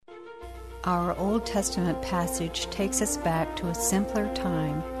Our Old Testament passage takes us back to a simpler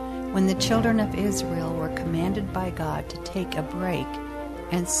time when the children of Israel were commanded by God to take a break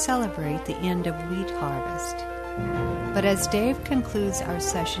and celebrate the end of wheat harvest. But as Dave concludes our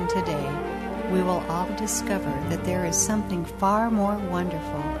session today, we will all discover that there is something far more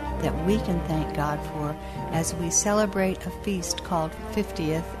wonderful that we can thank God for as we celebrate a feast called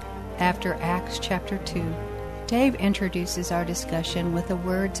 50th after Acts chapter 2. Dave introduces our discussion with the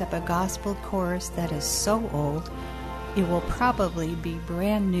words of a gospel chorus that is so old, it will probably be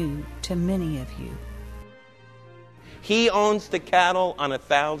brand new to many of you. He owns the cattle on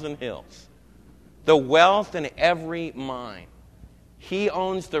 1,000 hills, the wealth in every mine. He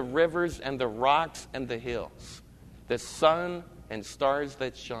owns the rivers and the rocks and the hills, the sun and stars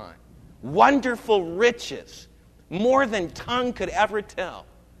that shine. Wonderful riches, more than tongue could ever tell.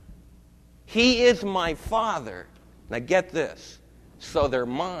 He is my Father. Now get this, so they're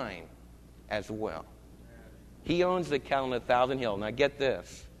mine as well. He owns the cattle on 1,000 hills. Now get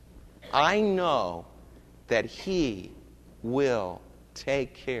this, I know that He will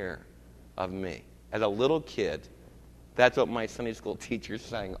take care of me. As a little kid, that's what my Sunday school teacher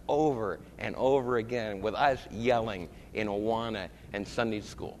sang over and over again with us yelling in Awana and Sunday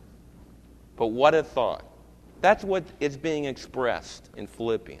school. But what a thought. That's what is being expressed in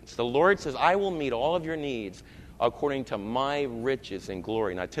Philippians. The Lord says, I will meet all of your needs according to my riches and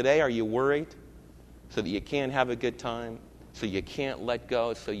glory. Now today, are you worried so that you can't have a good time, so you can't let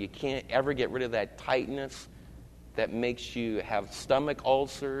go, so you can't ever get rid of that tightness that makes you have stomach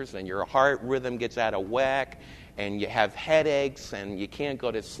ulcers and your heart rhythm gets out of whack and you have headaches and you can't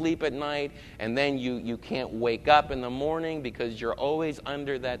go to sleep at night and then you can't wake up in the morning because you're always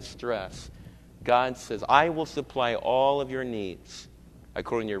under that stress? God says, I will supply all of your needs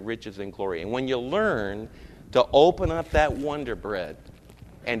according to your riches and glory. And when you learn to open up that Wonder Bread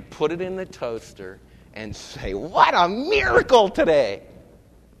and put it in the toaster and say, what a miracle today!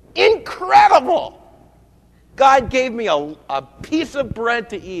 Incredible! God gave me a piece of bread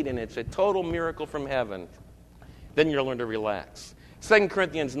to eat, and it's a total miracle from heaven. Then you'll learn to relax. 2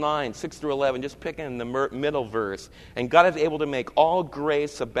 Corinthians 9, 6 through 11, just picking in the middle verse. And God is able to make all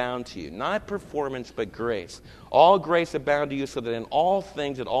grace abound to you. Not performance, but grace. All grace abound to you so that in all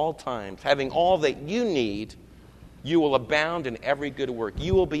things at all times, having all that you need, you will abound in every good work.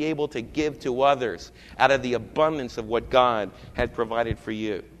 You will be able to give to others out of the abundance of what God had provided for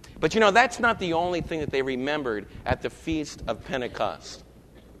you. But that's not the only thing that they remembered at the Feast of Pentecost.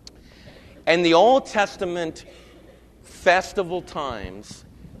 In the Old Testament festival times,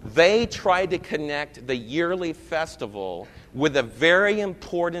 they tried to connect the yearly festival with a very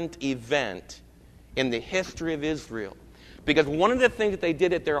important event in the history of Israel. Because one of the things that they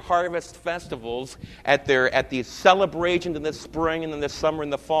did at their harvest festivals, at these celebrations in the spring and in the summer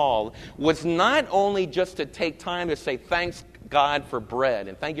and the fall, was not only just to take time to say thanks God for bread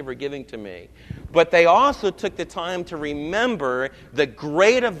and thank you for giving to me, but they also took the time to remember the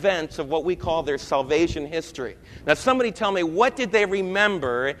great events of what we call their salvation history. Now somebody tell me, what did they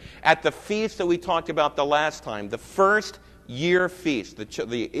remember at the feast that we talked about the last time? The first year feast.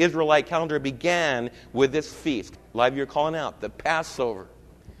 The Israelite calendar began with this feast. A lot of you are calling out, the Passover.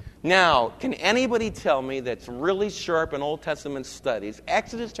 Now, can anybody tell me that's really sharp in Old Testament studies?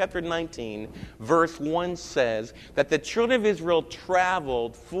 Exodus chapter 19, verse 1 says that the children of Israel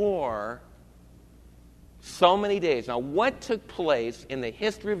traveled for so many days. Now, what took place in the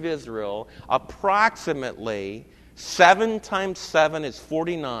history of Israel? Approximately 7 times 7 is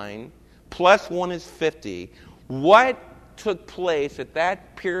 49, plus 1 is 50. What took place at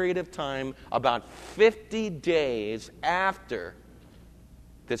that period of time about 50 days after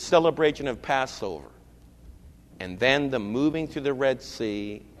the celebration of Passover? And then the moving through the Red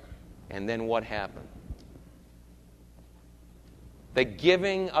Sea, and then what happened? The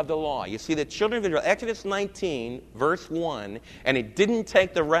giving of the law. You see, the children of Israel, Exodus 19, verse 1, and it didn't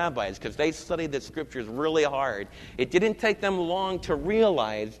take the rabbis, because they studied the scriptures really hard, it didn't take them long to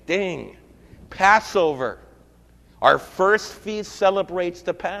realize, dang, Passover. Our first feast celebrates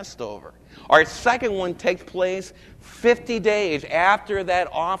the Passover. Our second one takes place 50 days after that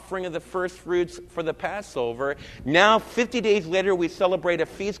offering of the first fruits for the Passover. Now, 50 days later, we celebrate a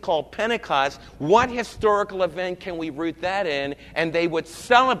feast called Pentecost. What historical event can we root that in? And they would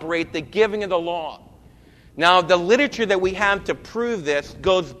celebrate the giving of the law. Now, the literature that we have to prove this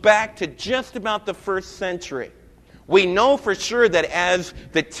goes back to just about the first century. We know for sure that as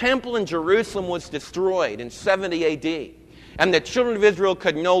the temple in Jerusalem was destroyed in 70 AD, And the children of Israel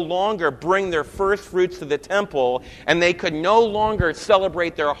could no longer bring their first fruits to the temple, and they could no longer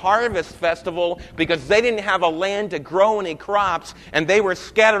celebrate their harvest festival because they didn't have a land to grow any crops, and they were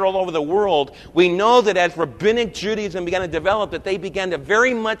scattered all over the world. We know that as Rabbinic Judaism began to develop, that they began to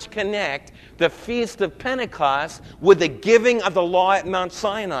very much connect the Feast of Pentecost with the giving of the law at Mount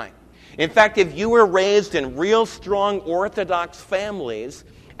Sinai. In fact, if you were raised in real strong Orthodox families,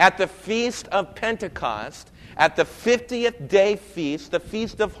 at the Feast of Pentecost, at the 50th day feast, the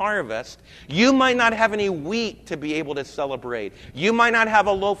Feast of Harvest, you might not have any wheat to be able to celebrate. You might not have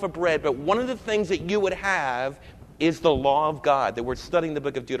a loaf of bread, but one of the things that you would have is the law of God, that we're studying the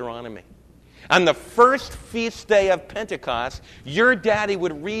book of Deuteronomy. On the first feast day of Pentecost, your daddy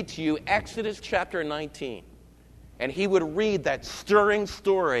would read to you Exodus chapter 19. And he would read that stirring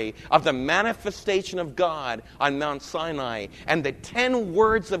story of the manifestation of God on Mount Sinai and the 10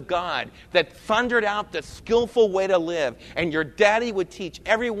 words of God that thundered out the skillful way to live. And your daddy would teach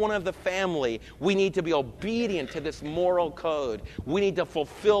every one of the family, we need to be obedient to this moral code. We need to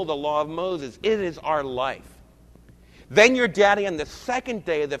fulfill the law of Moses. It is our life. Then your daddy on the second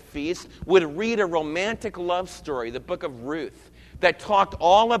day of the feast would read a romantic love story, the book of Ruth, that talked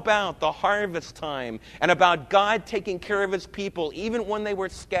all about the harvest time and about God taking care of his people even when they were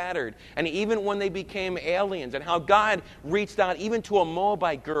scattered and even when they became aliens, and how God reached out even to a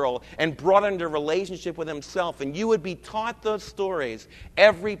Moabite girl and brought her into a relationship with himself. And you would be taught those stories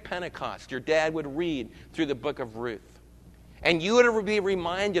every Pentecost. Your dad would read through the book of Ruth. And you would be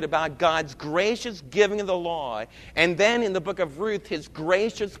reminded about God's gracious giving of the law, and then in the book of Ruth, his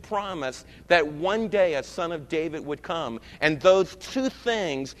gracious promise that one day a son of David would come. And those two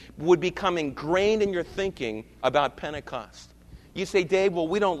things would become ingrained in your thinking about Pentecost. You say, Dave, well,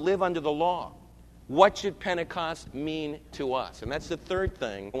 we don't live under the law. What should Pentecost mean to us? And that's the third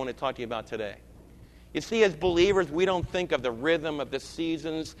thing I want to talk to you about today. You see, as believers, we don't think of the rhythm of the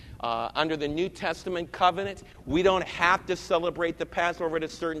seasons under the New Testament covenant. We don't have to celebrate the Passover at a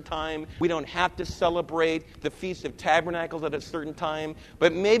certain time. We don't have to celebrate the Feast of Tabernacles at a certain time.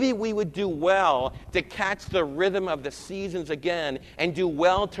 But maybe we would do well to catch the rhythm of the seasons again and do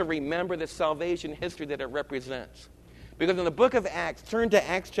well to remember the salvation history that it represents. Because in the book of Acts, turn to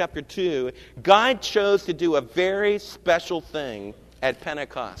Acts chapter 2, God chose to do a very special thing at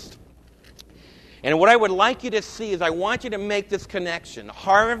Pentecost. And what I would like you to see is I want you to make this connection.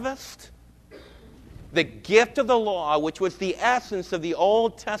 Harvest, the gift of the law, which was the essence of the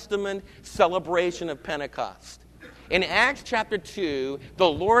Old Testament celebration of Pentecost. In Acts chapter 2, the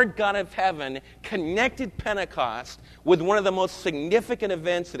Lord God of heaven connected Pentecost with one of the most significant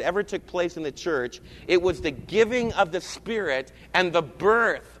events that ever took place in the church. It was the giving of the Spirit and the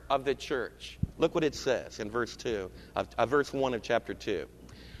birth of the church. Look what it says in verse 1 of chapter 2.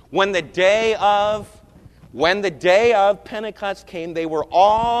 When the day of Pentecost came, they were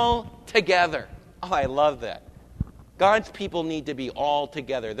all together. Oh, I love that. God's people need to be all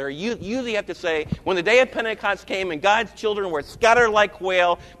together. You usually have to say, when the day of Pentecost came and God's children were scattered like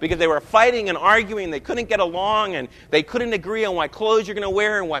quail because they were fighting and arguing, they couldn't get along, and they couldn't agree on what clothes you're going to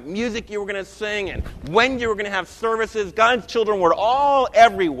wear and what music you were going to sing and when you were going to have services. God's children were all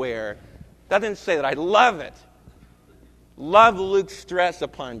everywhere. That didn't say that. I love it. Love Luke's stress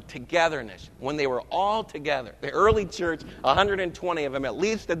upon togetherness. When they were all together. The early church, 120 of them, at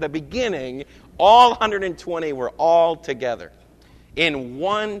least at the beginning, all 120 were all together in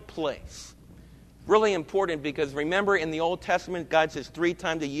one place. Really important because remember in the Old Testament, God says 3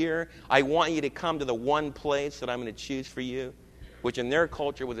 times a year, I want you to come to the one place that I'm going to choose for you, which in their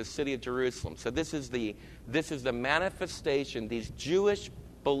culture was the city of Jerusalem. So this is the manifestation. These Jewish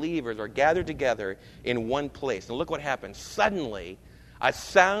believers are gathered together in one place. And look what happens. Suddenly, a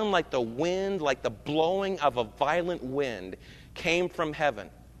sound like the wind, like the blowing of a violent wind, came from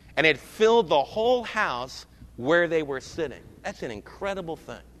heaven. And it filled the whole house where they were sitting. That's an incredible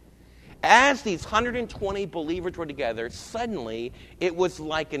thing. As these 120 believers were together, suddenly it was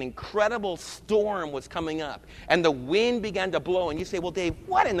like an incredible storm was coming up. And the wind began to blow. And you say, well, Dave,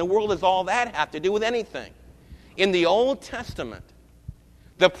 what in the world does all that have to do with anything? In the Old Testament,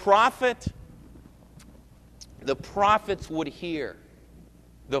 the prophets would hear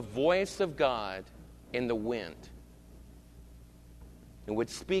the voice of God in the wind and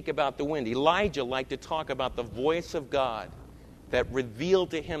would speak about the wind. Elijah liked to talk about the voice of God that revealed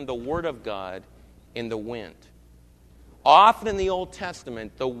to him the word of God in the wind. Often in the Old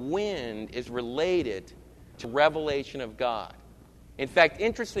Testament, the wind is related to revelation of God. In fact,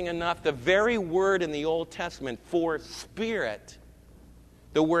 interesting enough, the very word in the Old Testament for spirit,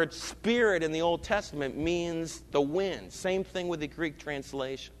 the word spirit in the Old Testament means the wind. Same thing with the Greek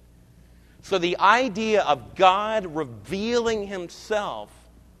translation. So the idea of God revealing himself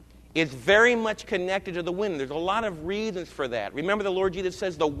is very much connected to the wind. There's a lot of reasons for that. Remember, the Lord Jesus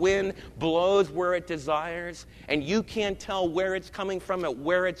says the wind blows where it desires, and you can't tell where it's coming from and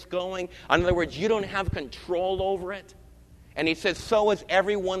where it's going. In other words, you don't have control over it. And he says, so is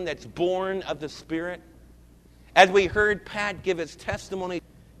everyone that's born of the Spirit. As we heard Pat give his testimony,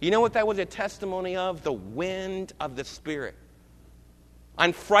 you know what that was a testimony of? The wind of the Spirit.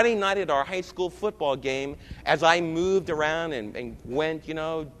 On Friday night at our high school football game, as I moved around and went,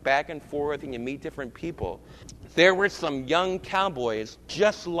 back and forth, and you meet different people, there were some young cowboys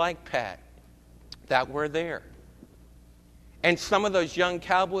just like Pat that were there. And some of those young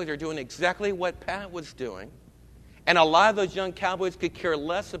cowboys are doing exactly what Pat was doing. And a lot of those young cowboys could care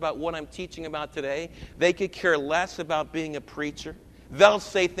less about what I'm teaching about today. They could care less about being a preacher. They'll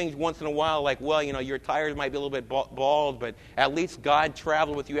say things once in a while like, well, your tires might be a little bit bald, but at least God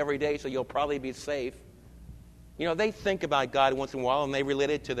traveled with you every day, so you'll probably be safe. They think about God once in a while, and they relate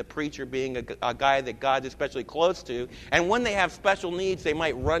it to the preacher being a guy that God's especially close to. And when they have special needs, they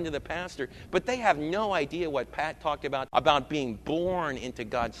might run to the pastor. But they have no idea what Pat talked about being born into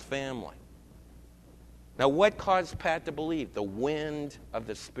God's family. Now, what caused Pat to believe? The wind of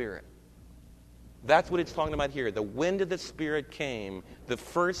the Spirit. That's what it's talking about here. The wind of the Spirit came the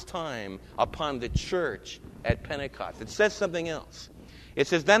first time upon the church at Pentecost. It says something else. It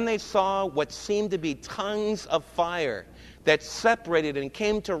says, then they saw what seemed to be tongues of fire that separated and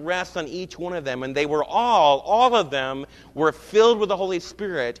came to rest on each one of them. And they were all of them were filled with the Holy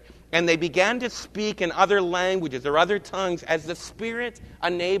Spirit, and they began to speak in other languages or other tongues as the Spirit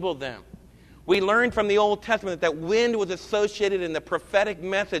enabled them. We learned from the Old Testament that wind was associated in the prophetic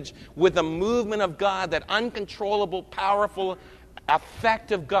message with the movement of God, that uncontrollable, powerful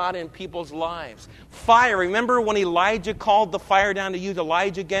effect of God in people's lives. Fire, remember when Elijah called the fire down to use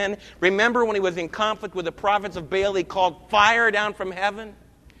Elijah again? Remember when he was in conflict with the prophets of Baal, he called fire down from heaven?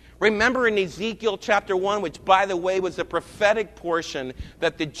 Remember in Ezekiel chapter 1, which, by the way, was the prophetic portion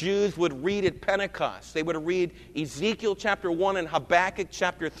that the Jews would read at Pentecost. They would read Ezekiel chapter 1 and Habakkuk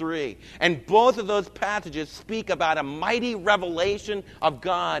chapter 3. And both of those passages speak about a mighty revelation of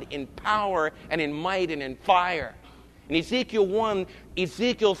God in power and in might and in fire. In Ezekiel 1,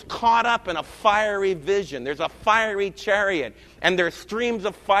 Ezekiel's caught up in a fiery vision. There's a fiery chariot, and there's streams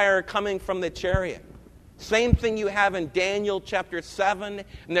of fire coming from the chariot. Same thing you have in Daniel chapter 7,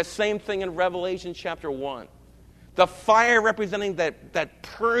 and the same thing in Revelation chapter 1. The fire representing that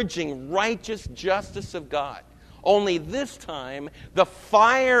purging, righteous justice of God. Only this time, the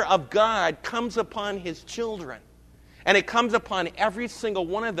fire of God comes upon his children. And it comes upon every single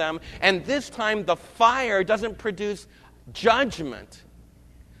one of them. And this time, the fire doesn't produce judgment,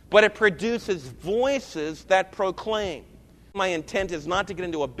 but it produces voices that proclaim. My intent is not to get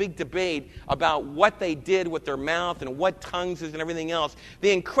into a big debate about what they did with their mouth and what tongues is and everything else.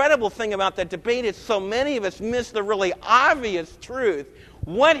 The incredible thing about that debate is so many of us miss the really obvious truth.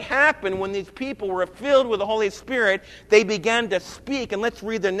 What happened when these people were filled with the Holy Spirit? They began to speak. And let's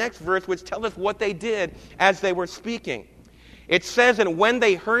read the next verse, which tells us what they did as they were speaking. It says, and when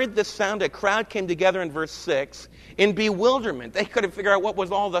they heard the sound, a crowd came together in verse 6 in bewilderment. They couldn't figure out what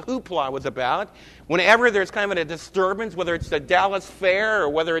was all the hoopla was about. Whenever there's kind of a disturbance, whether it's the Dallas Fair or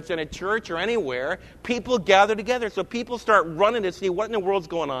whether it's in a church or anywhere, people gather together. So people start running to see what in the world's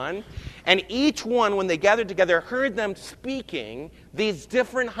going on. And each one, when they gathered together, heard them speaking, these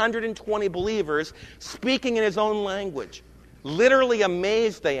different 120 believers speaking in his own language. Literally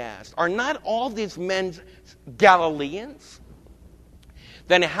amazed, they asked, are not all these men Galileans?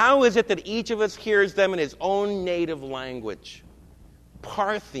 Then how is it that each of us hears them in his own native language?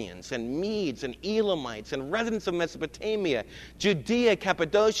 Parthians and Medes and Elamites and residents of Mesopotamia, Judea,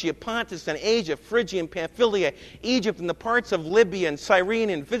 Cappadocia, Pontus and Asia, Phrygia and Pamphylia, Egypt and the parts of Libya and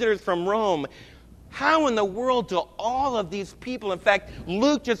Cyrene and visitors from Rome. How in the world do all of these people, in fact,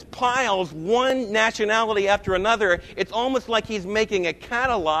 Luke just piles one nationality after another. It's almost like he's making a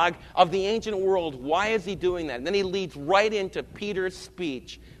catalog of the ancient world. Why is he doing that? And then he leads right into Peter's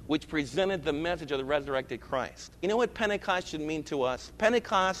speech, which presented the message of the resurrected Christ. You know what Pentecost should mean to us?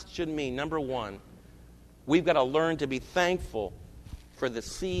 Pentecost should mean, number one, we've got to learn to be thankful for the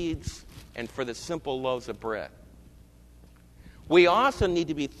seeds and for the simple loaves of bread. We also need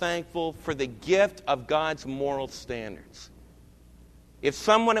to be thankful for the gift of God's moral standards. If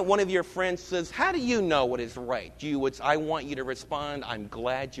one of your friends says, how do you know what is right? I want you to respond, I'm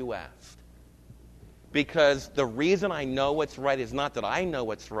glad you asked. Because the reason I know what's right is not that I know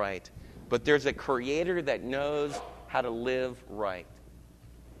what's right, but there's a creator that knows how to live right.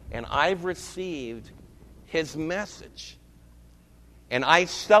 And I've received his message. And I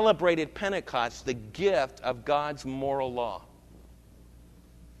celebrated Pentecost, the gift of God's moral law.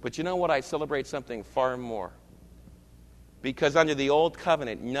 But you know what? I celebrate something far more. Because under the old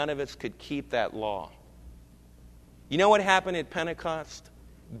covenant, none of us could keep that law. You know what happened at Pentecost?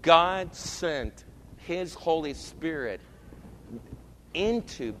 God sent His Holy Spirit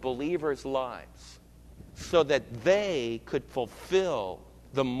into believers' lives so that they could fulfill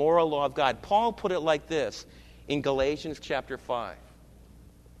the moral law of God. Paul put it like this in Galatians chapter 5.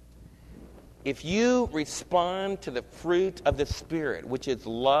 If you respond to the fruit of the Spirit, which is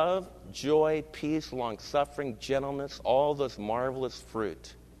love, joy, peace, long-suffering, gentleness, all those marvelous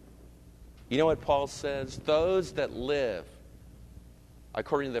fruit, you know what Paul says? Those that live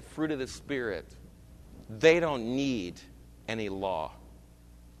according to the fruit of the Spirit, they don't need any law,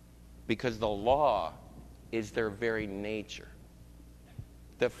 because the law is their very nature.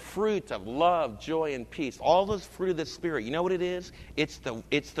 The fruit of love, joy, and peace, all those fruit of the Spirit, you know what it is? It's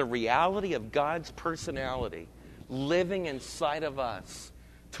the reality of God's personality living inside of us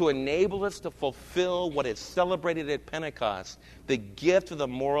to enable us to fulfill what is celebrated at Pentecost, the gift of the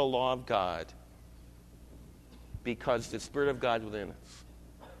moral law of God, because the Spirit of God is within us.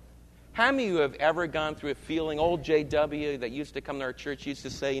 How many of you have ever gone through a feeling? Old J.W. that used to come to our church used to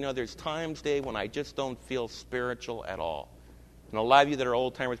say, there's times, Dave, when I just don't feel spiritual at all. And a lot of you that are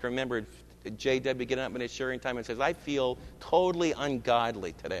old-timers remember J.W. getting up in his sharing time and says, I feel totally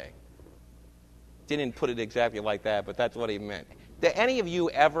ungodly today. Didn't put it exactly like that, but that's what he meant. Did any of you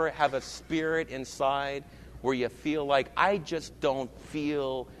ever have a spirit inside where you feel like, I just don't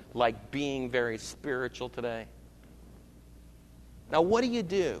feel like being very spiritual today? Now, what do you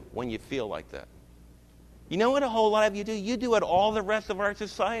do when you feel like that? You know what a whole lot of you do? You do what all the rest of our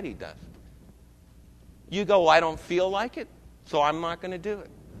society does. You go, I don't feel like it, so I'm not going to do it.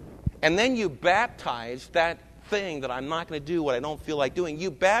 And then you baptize that thing that I'm not going to do what I don't feel like doing.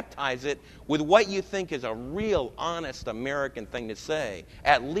 You baptize it with what you think is a real, honest American thing to say.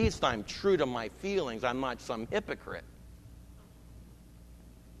 At least I'm true to my feelings. I'm not some hypocrite.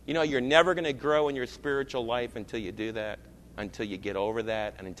 You're never going to grow in your spiritual life until you do that, until you get over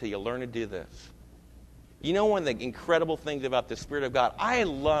that, and until you learn to do this. One of the incredible things about the Spirit of God, I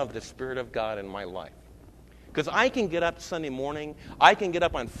love the Spirit of God in my life. Because I can get up Sunday morning, I can get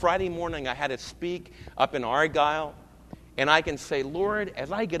up on Friday morning, I had to speak up in Argyle, and I can say, Lord, as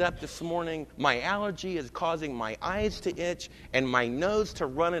I get up this morning, my allergy is causing my eyes to itch and my nose to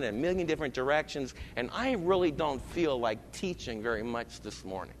run in a million different directions, and I really don't feel like teaching very much this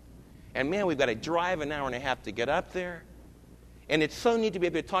morning. And man, we've got to drive an hour and a half to get up there. And it's so neat to be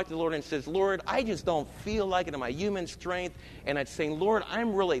able to talk to the Lord and says, Lord, I just don't feel like it in my human strength. And I'd say, Lord,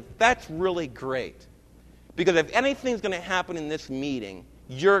 that's really great. Because if anything's going to happen in this meeting,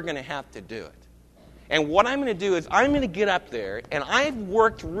 you're going to have to do it. And what I'm going to do is I'm going to get up there, and I've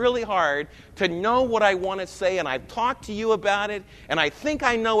worked really hard to know what I want to say, and I've talked to you about it, and I think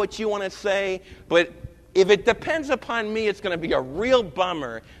I know what you want to say, but if it depends upon me, it's going to be a real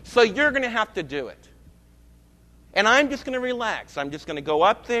bummer, so you're going to have to do it. And I'm just going to relax. I'm just going to go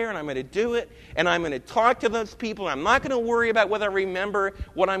up there, and I'm going to do it, and I'm going to talk to those people. I'm not going to worry about whether I remember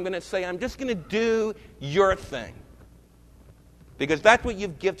what I'm going to say. I'm just going to do your thing. Because that's what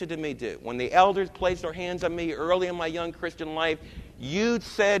you've gifted to me to do. When the elders placed their hands on me early in my young Christian life, you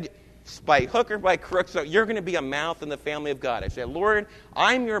said, by hook or by crook, so you're going to be a mouth in the family of God. I said, Lord,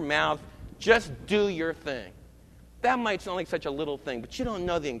 I'm your mouth. Just do your thing. That might sound like such a little thing, but you don't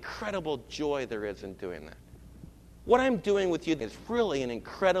know the incredible joy there is in doing that. What I'm doing with you is really an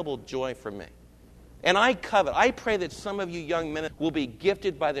incredible joy for me. And I pray that some of you young men will be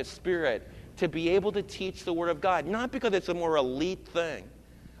gifted by the Spirit to be able to teach the Word of God, not because it's a more elite thing.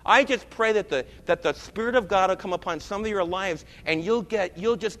 I just pray that the Spirit of God will come upon some of your lives, and you'll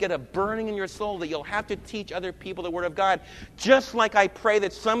just get a burning in your soul that you'll have to teach other people the Word of God. Just like I pray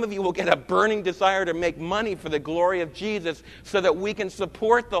that some of you will get a burning desire to make money for the glory of Jesus so that we can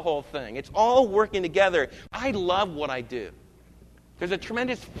support the whole thing. It's all working together. I love what I do. There's a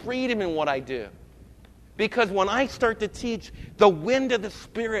tremendous freedom in what I do. Because when I start to teach, the wind of the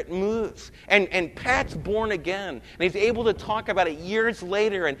Spirit moves. And Pat's born again. And he's able to talk about it years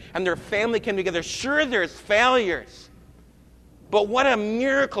later. And their family came together. Sure, there's failures. But what a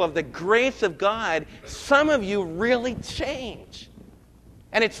miracle of the grace of God. Some of you really change.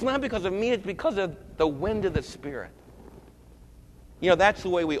 And it's not because of me. It's because of the wind of the Spirit. That's the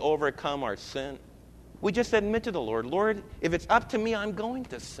way we overcome our sin. We just admit to the Lord, Lord, if it's up to me, I'm going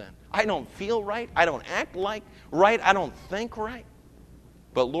to sin. I don't feel right. I don't act like right. I don't think right.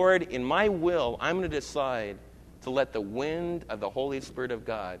 But Lord, in my will, I'm going to decide to let the wind of the Holy Spirit of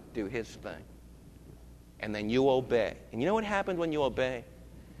God do His thing. and then you obey. And you know what happens when you obey?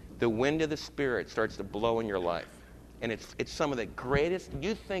 The wind of the Spirit starts to blow in your life. And it's some of the greatest,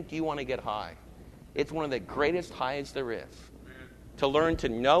 you think you want to get high. It's one of the greatest highs there is. To learn to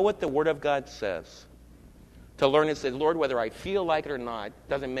know what the Word of God says. To learn to say, Lord, whether I feel like it or not,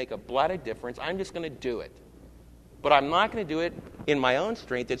 doesn't make a blot of difference. I'm just going to do it. But I'm not going to do it in my own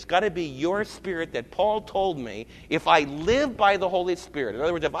strength. It's got to be your Spirit that Paul told me, if I live by the Holy Spirit. In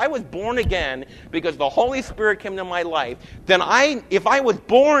other words, if I was born again because the Holy Spirit came into my life, then if I was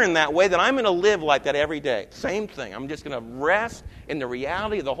born that way, then I'm going to live like that every day. Same thing. I'm just going to rest in the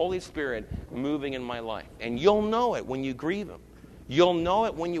reality of the Holy Spirit moving in my life. And you'll know it when you grieve Him. You'll know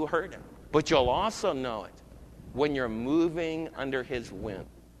it when you hurt Him. But you'll also know it when you're moving under His wind.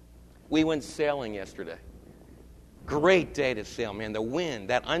 We went sailing yesterday. Great day to sail, man. The wind,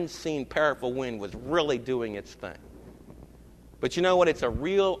 that unseen, powerful wind, was really doing its thing. But you know what? It's a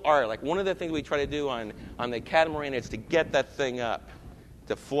real art. Like one of the things we try to do on the catamaran is to get that thing up,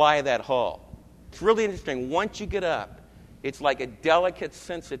 to fly that hull. It's really interesting. Once you get up, it's like a delicate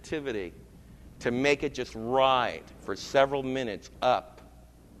sensitivity to make it just ride for several minutes up.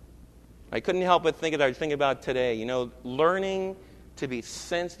 I couldn't help but think of, I was thinking about today, you know, learning to be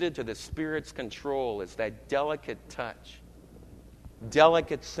sensitive to the Spirit's control is that delicate touch,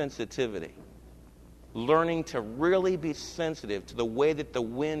 delicate sensitivity. Learning to really be sensitive to the way that the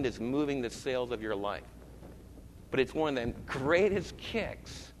wind is moving the sails of your life. But it's one of the greatest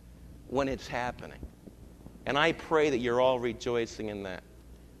kicks when it's happening. And I pray that you're all rejoicing in that.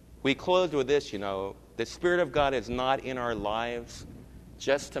 We close with this, you know, the Spirit of God is not in our lives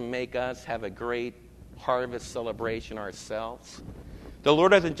just to make us have a great harvest celebration ourselves. The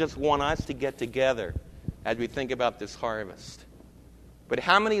Lord doesn't just want us to get together as we think about this harvest. But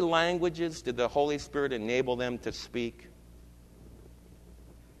how many languages did the Holy Spirit enable them to speak?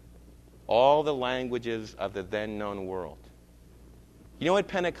 All the languages of the then known world. You know what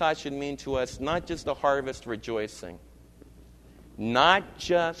Pentecost should mean to us? Not just a harvest rejoicing. Not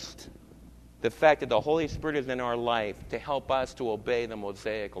just the fact that the Holy Spirit is in our life to help us to obey the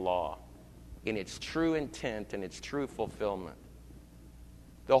Mosaic law in its true intent and its true fulfillment.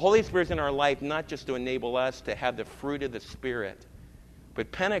 The Holy Spirit's in our life not just to enable us to have the fruit of the Spirit,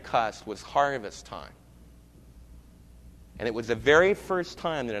 but Pentecost was harvest time. And it was the very first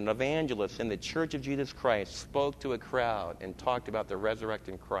time that an evangelist in the Church of Jesus Christ spoke to a crowd and talked about the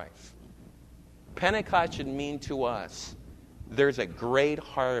resurrected Christ. Pentecost should mean to us there's a great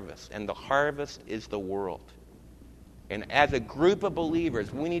harvest, and the harvest is the world. And as a group of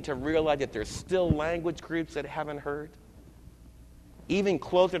believers, we need to realize that there's still language groups that haven't heard. Even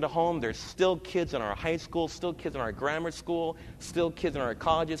closer to home, there's still kids in our high school, still kids in our grammar school, still kids in our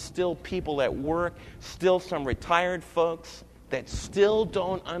colleges, still people at work, still some retired folks that still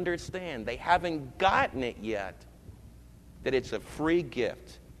don't understand. They haven't gotten it yet, that it's a free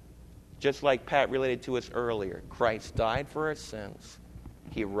gift. Just like Pat related to us earlier, Christ died for our sins.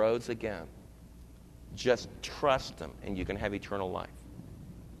 He rose again. Just trust Him, and you can have eternal life.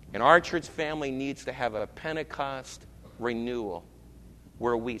 And our church family needs to have a Pentecost renewal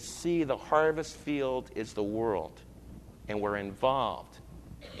where we see the harvest field is the world, and we're involved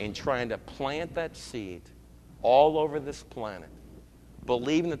in trying to plant that seed all over this planet,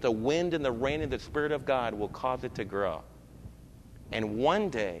 believing that the wind and the rain of the Spirit of God will cause it to grow. And one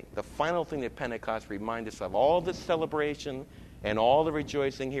day, the final thing that Pentecost reminds us of, all the celebration and all the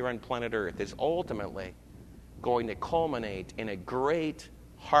rejoicing here on planet Earth, is ultimately going to culminate in a great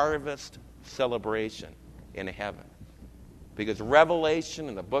harvest celebration in heaven. Because Revelation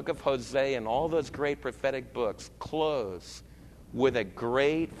and the book of Hosea and all those great prophetic books close with a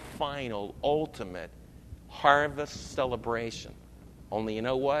great final, ultimate harvest celebration. Only you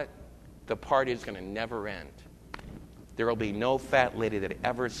know what? The party is going to never end. There will be no fat lady that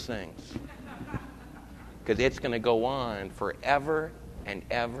ever sings. Because it's going to go on forever and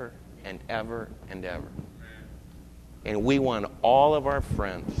ever and ever and ever. And we want all of our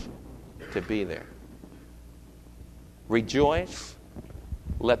friends to be there. Rejoice.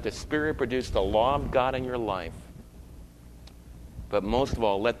 Let the Spirit produce the law of God in your life. But most of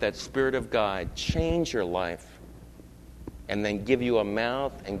all, let that Spirit of God change your life and then give you a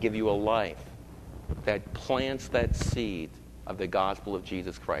mouth and give you a life that plants that seed of the gospel of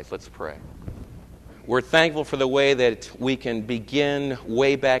Jesus Christ. Let's pray. We're thankful for the way that we can begin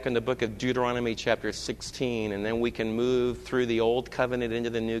way back in the book of Deuteronomy chapter 16, and then we can move through the old covenant into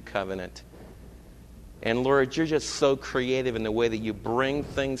the new covenant. And Lord, you're just so creative in the way that you bring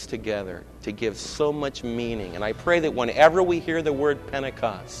things together to give so much meaning. And I pray that whenever we hear the word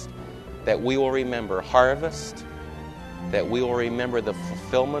Pentecost, that we will remember harvest, that we will remember the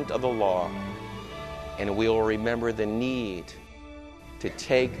fulfillment of the law, and we will remember the need to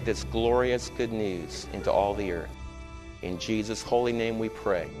take this glorious good news into all the earth. In Jesus' holy name we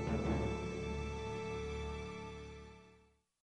pray.